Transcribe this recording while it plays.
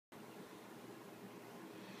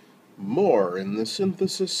more in the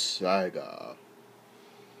synthesis saga.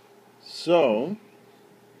 So,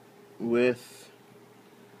 with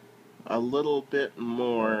a little bit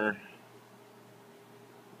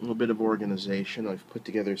of organization, I've put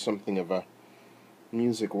together something of a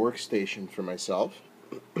music workstation for myself.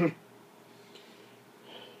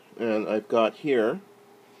 And I've got here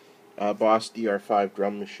a Boss DR5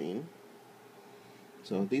 drum machine.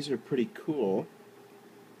 So these are pretty cool.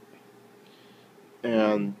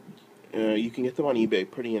 And you can get them on eBay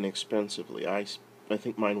pretty inexpensively. I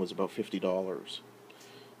think mine was about $50.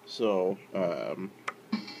 So, you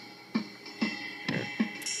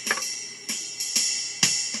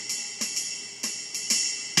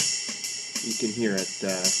can hear it's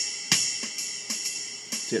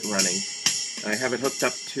it running. I have it hooked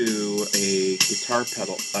up to a guitar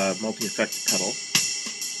pedal, multi-effect pedal.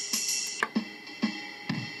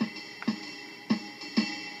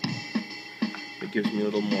 It gives me a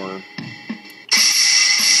little more,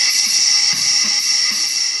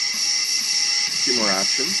 few more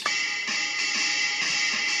options.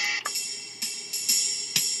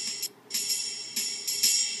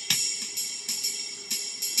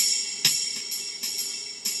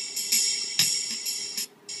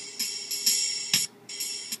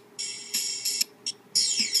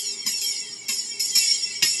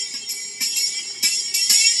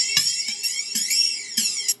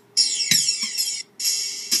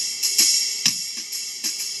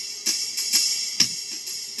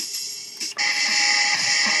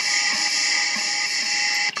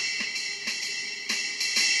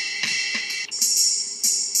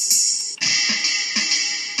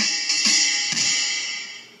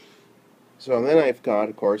 So then I've got,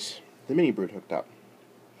 of course, the Mini Brute hooked up.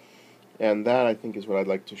 And that, I think, is what I'd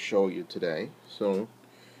like to show you today. So,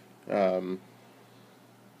 I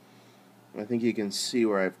think you can see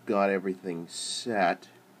where I've got everything set,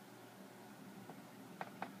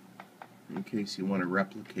 in case you want to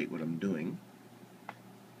replicate what I'm doing.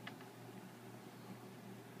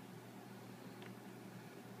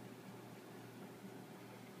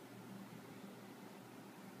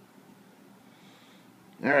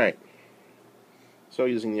 Alright, so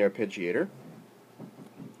using the arpeggiator,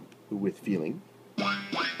 with feeling.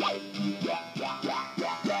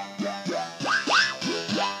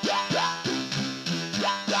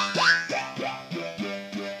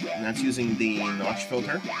 And that's using the notch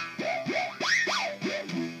filter.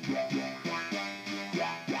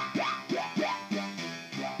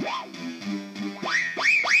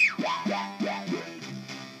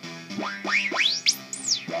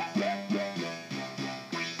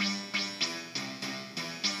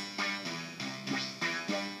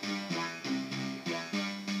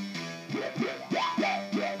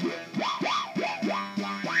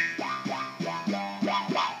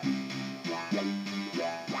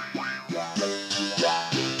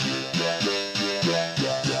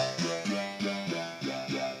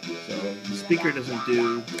 Speaker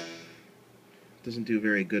doesn't do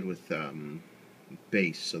very good with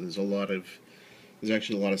bass, so there's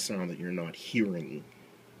actually a lot of sound that you're not hearing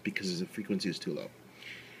because the frequency is too low.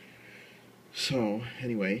 So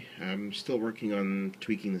anyway, I'm still working on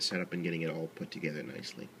tweaking the setup and getting it all put together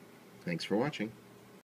nicely. Thanks for watching.